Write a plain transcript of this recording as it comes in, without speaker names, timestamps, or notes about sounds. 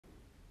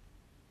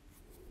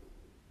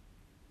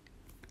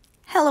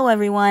Hello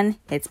everyone,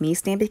 it's me,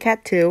 Stampy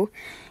Cat 2,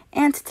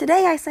 and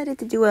today I decided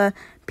to do a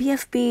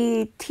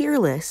BFB tier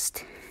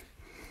list.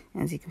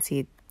 As you can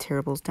see,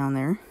 Terrible's down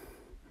there.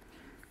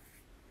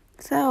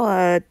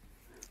 So,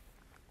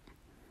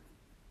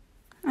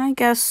 I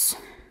guess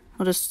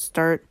we'll just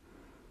start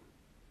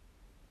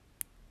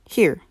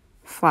here.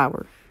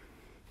 Flower.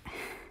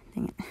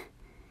 Dang it.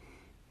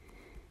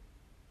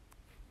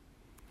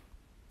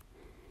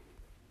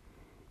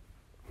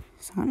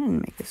 Someone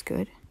didn't make this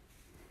good.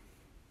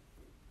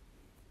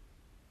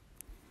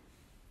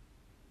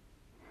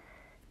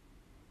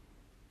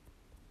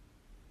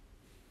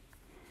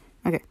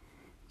 Okay,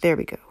 there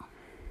we go.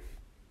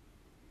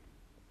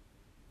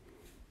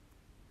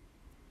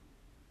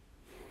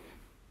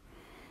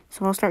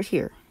 So I'll start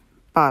here.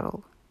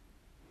 Bottle.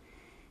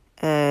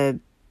 Not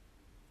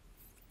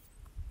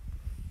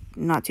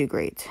too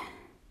great.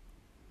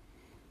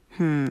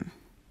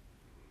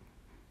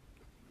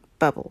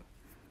 Bubble.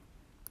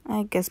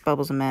 I guess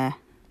Bubble's a meh.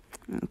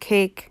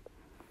 Cake.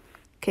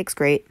 Cake's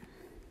great.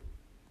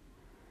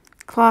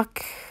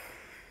 Clock.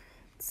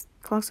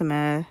 Clock's a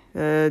meh.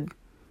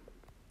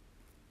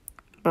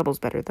 Bubble's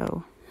better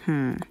though.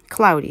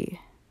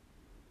 Cloudy.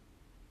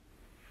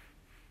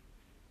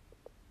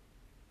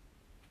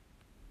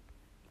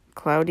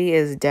 Cloudy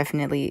is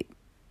definitely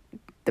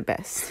the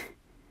best.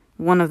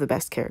 One of the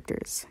best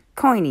characters.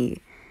 Coiny.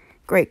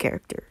 Great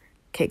character.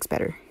 Cake's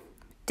better.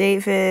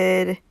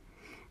 David.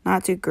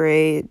 Not too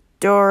great.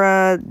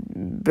 Dora.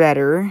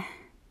 Better.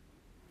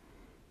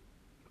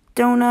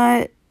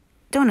 Donut.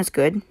 Donut's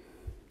good.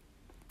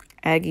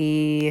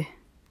 Aggie.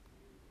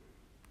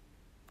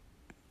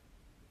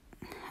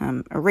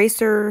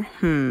 Eraser.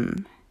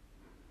 Alright,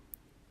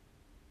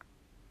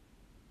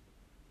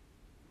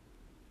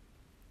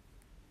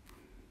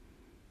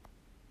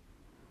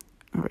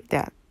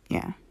 that.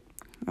 Yeah.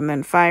 And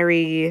then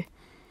Fiery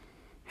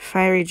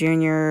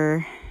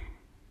Jr.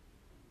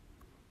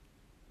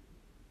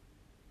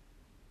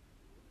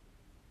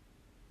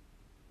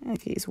 I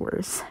think he's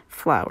worse.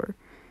 Flower.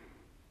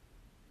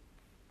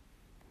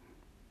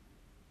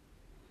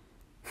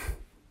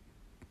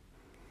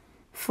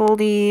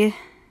 Foldy.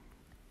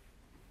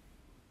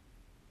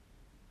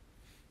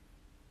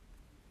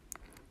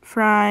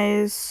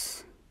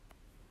 Fries.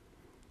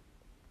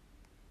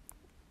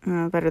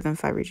 Better than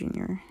Fiery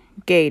Jr.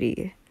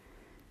 Gaiety.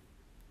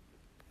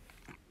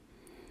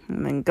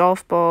 And then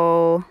Golf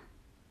Ball.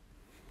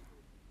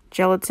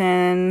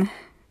 Gelatin.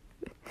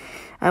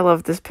 I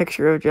love this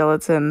picture of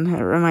Gelatin. It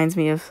reminds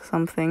me of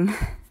something.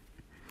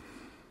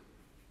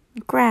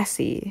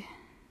 Grassy.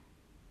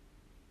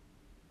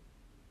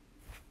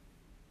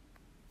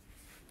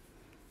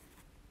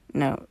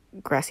 No,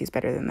 Grassy's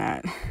better than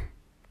that.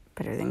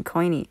 Better than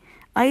Coiny.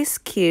 Ice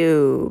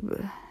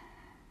Cube.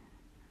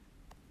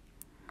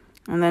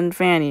 And then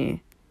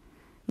Fanny.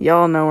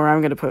 Y'all know where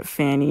I'm going to put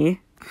Fanny.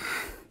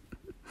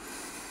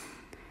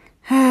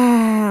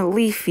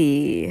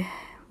 Leafy.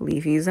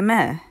 Leafy's a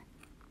meh.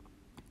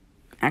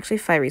 Actually,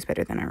 Fiery's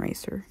better than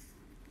Eraser.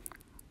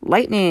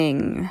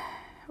 Lightning.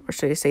 Or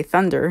should I say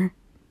Thunder?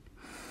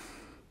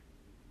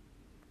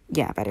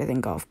 Yeah, better than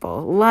Golf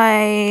Ball.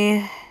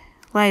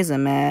 Lie's a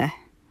meh.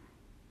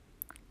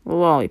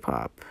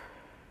 Lollipop.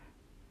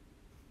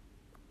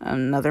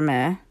 Another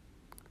meh.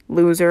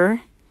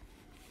 Loser.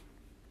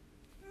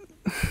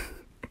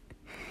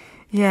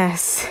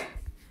 Yes.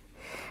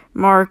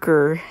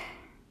 Marker.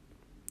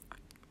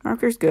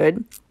 Marker's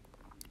good.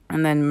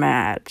 And then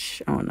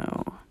Match. Oh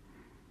no.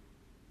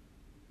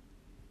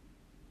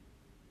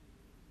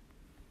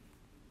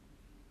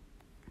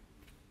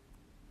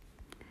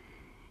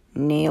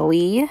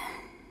 Naily.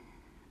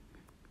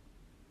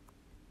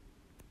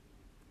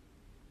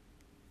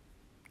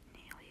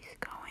 Naily's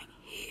going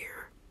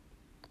here.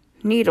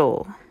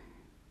 Needle.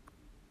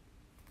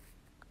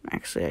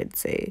 Actually, I'd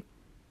say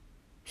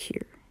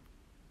here.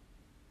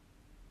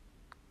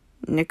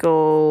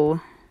 Nickel.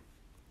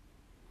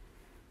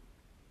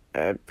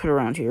 Put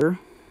around here.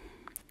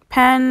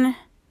 Pen.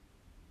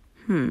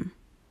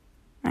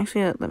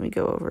 Actually, let me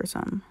go over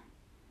some.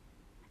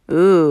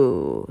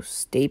 Ooh,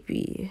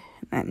 Stapy.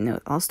 No,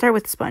 I'll start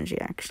with Spongy,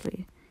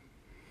 actually.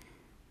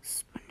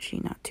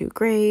 Spongy, not too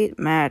great.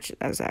 Match,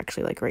 that's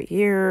actually like right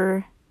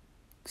here.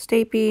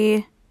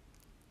 Stapy.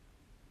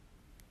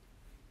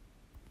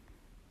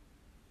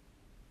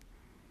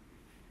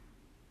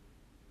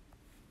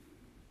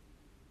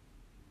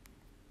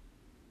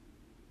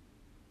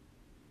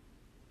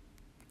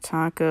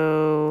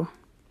 Taco.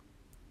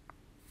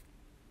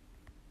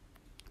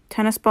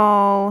 Tennis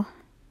ball.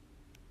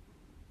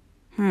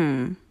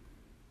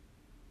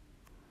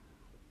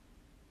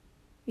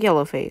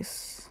 Yellow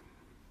face.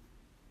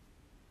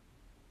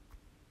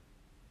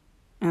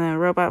 And then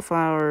robot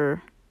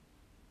flower.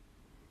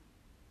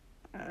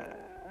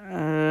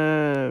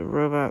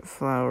 Robot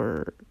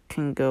flower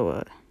can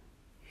go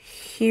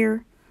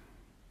here.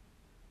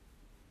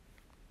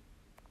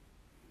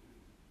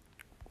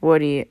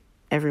 Woody,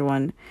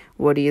 everyone.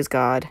 Woody is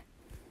God.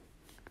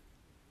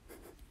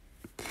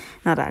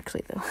 Not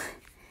actually, though.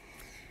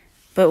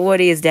 But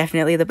Woody is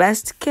definitely the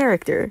best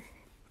character.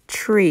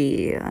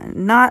 Tree.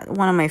 Not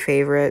one of my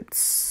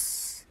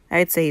favorites.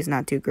 I'd say he's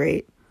not too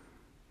great.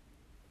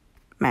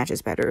 Match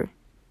is better.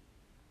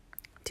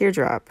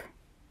 Teardrop.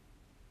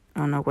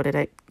 Oh no, what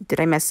did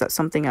I mess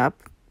something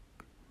up?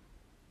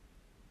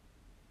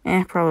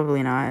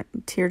 Probably not.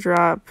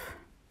 Teardrop.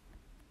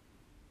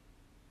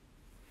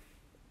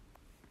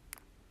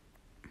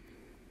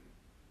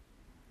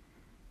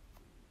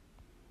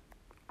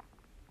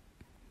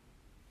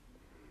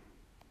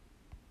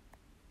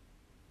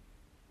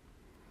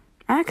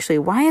 Actually,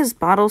 why is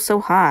Bottle so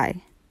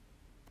high?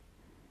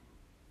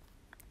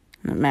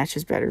 The match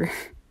is better.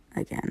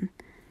 Again.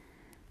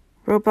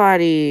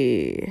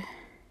 Robot-y.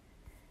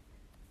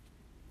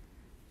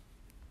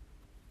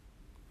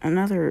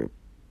 Another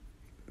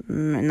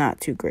not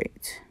too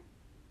great.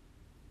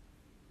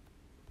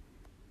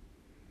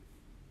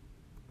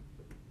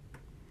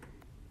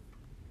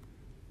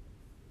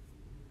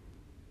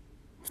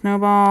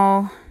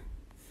 Snowball.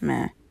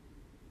 Meh.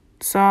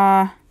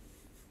 Saw.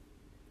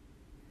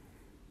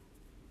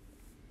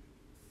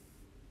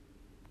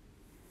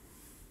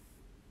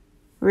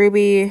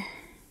 Ruby.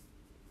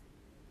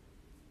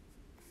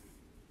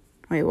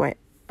 Wait, what?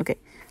 Okay.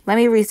 Let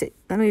me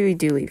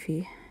redo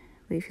Leafy.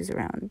 Leafy's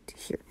around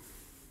here.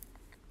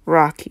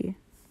 Rocky.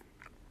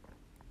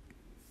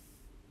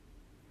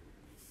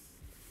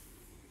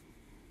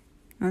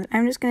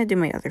 I'm just going to do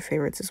my other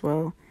favorites as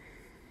well.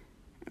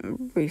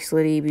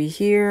 Bracelet be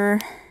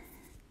here.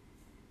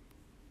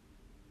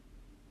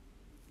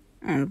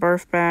 And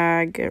barf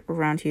bag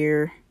around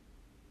here.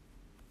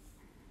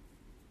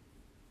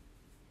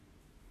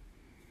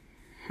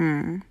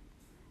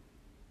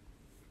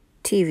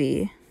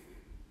 TV.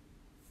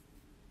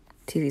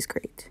 TV's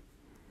great.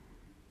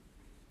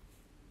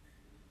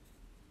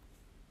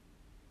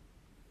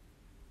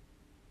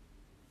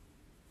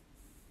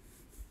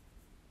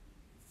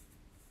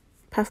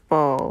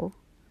 Puffball.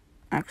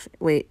 Actually,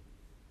 wait.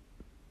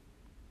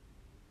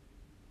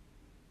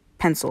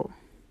 Pencil.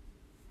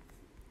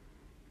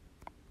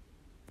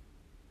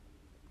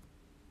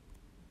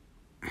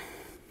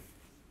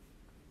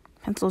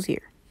 Pencil's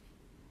here.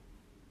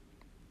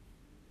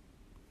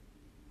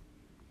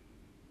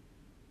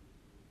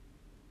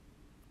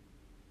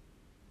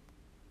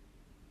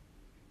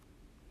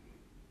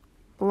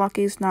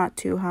 Lucky's not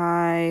too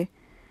high.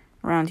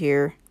 Around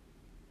here.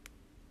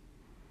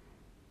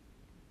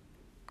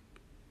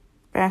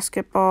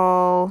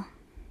 Basketball.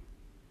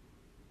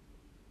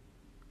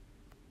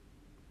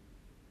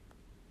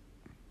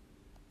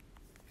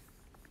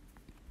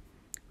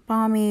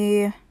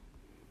 Bommy.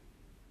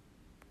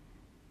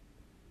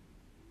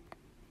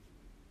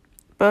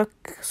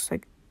 Books,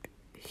 like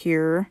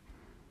here.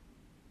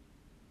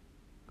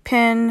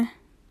 Pin.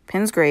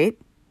 Pin's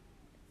great.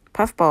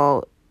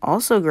 Puffball,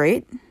 also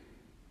great.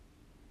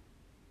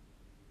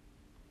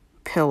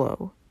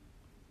 Pillow.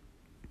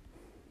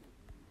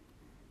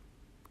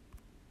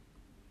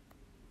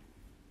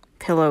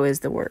 Pillow is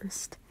the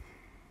worst.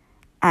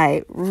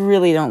 I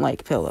really don't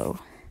like Pillow.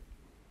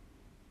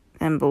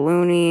 And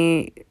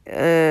Balloony,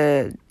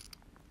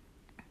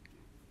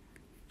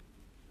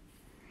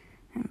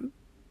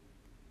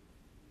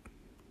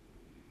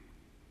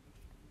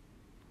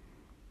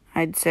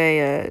 I'd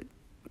say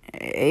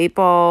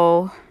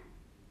 8-ball.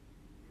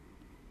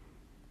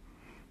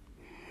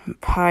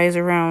 Pies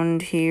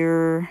around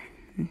here.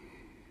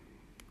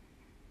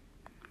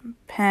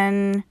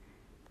 Pen.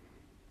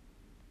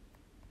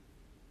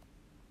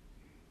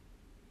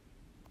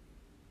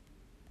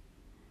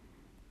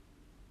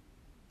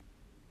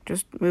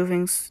 Just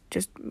moving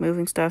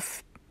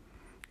stuff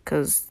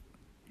because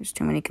there's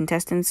too many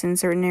contestants in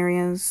certain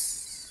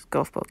areas.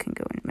 Golf ball can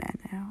go in mad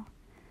now.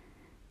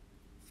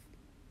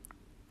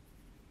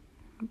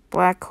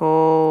 Black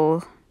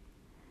hole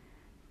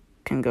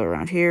can go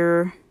around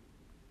here.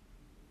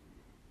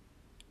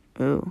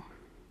 Ooh.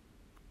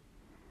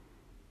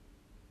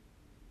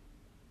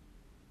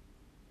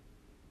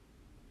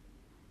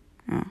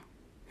 Oh.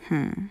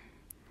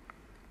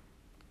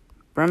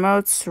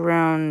 Remotes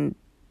around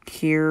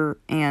here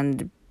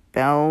and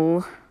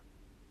Bell.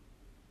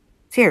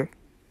 It's here.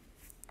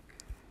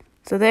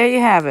 So there you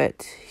have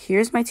it.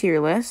 Here's my tier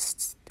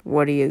list.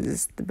 Woody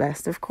is the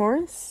best, of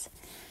course,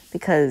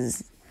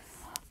 because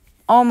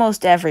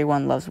almost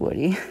everyone loves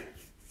Woody.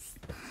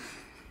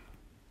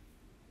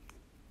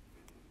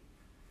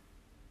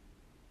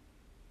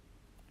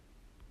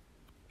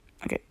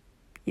 Okay,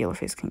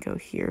 Yellowface can go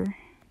here.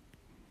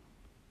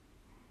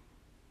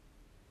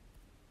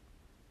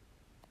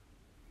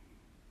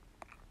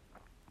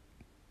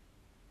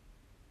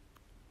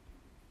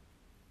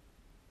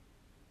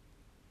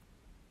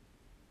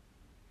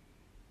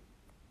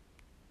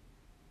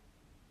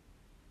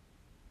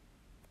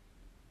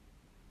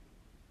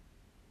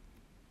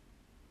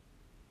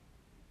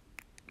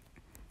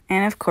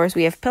 And of course,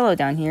 we have Pillow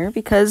down here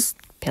because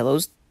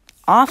Pillow's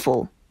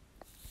awful,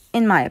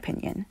 in my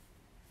opinion.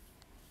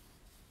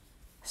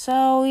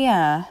 So,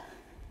 yeah,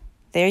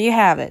 there you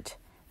have it.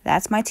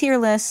 That's my tier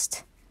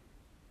list.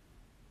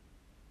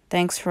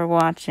 Thanks for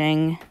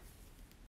watching.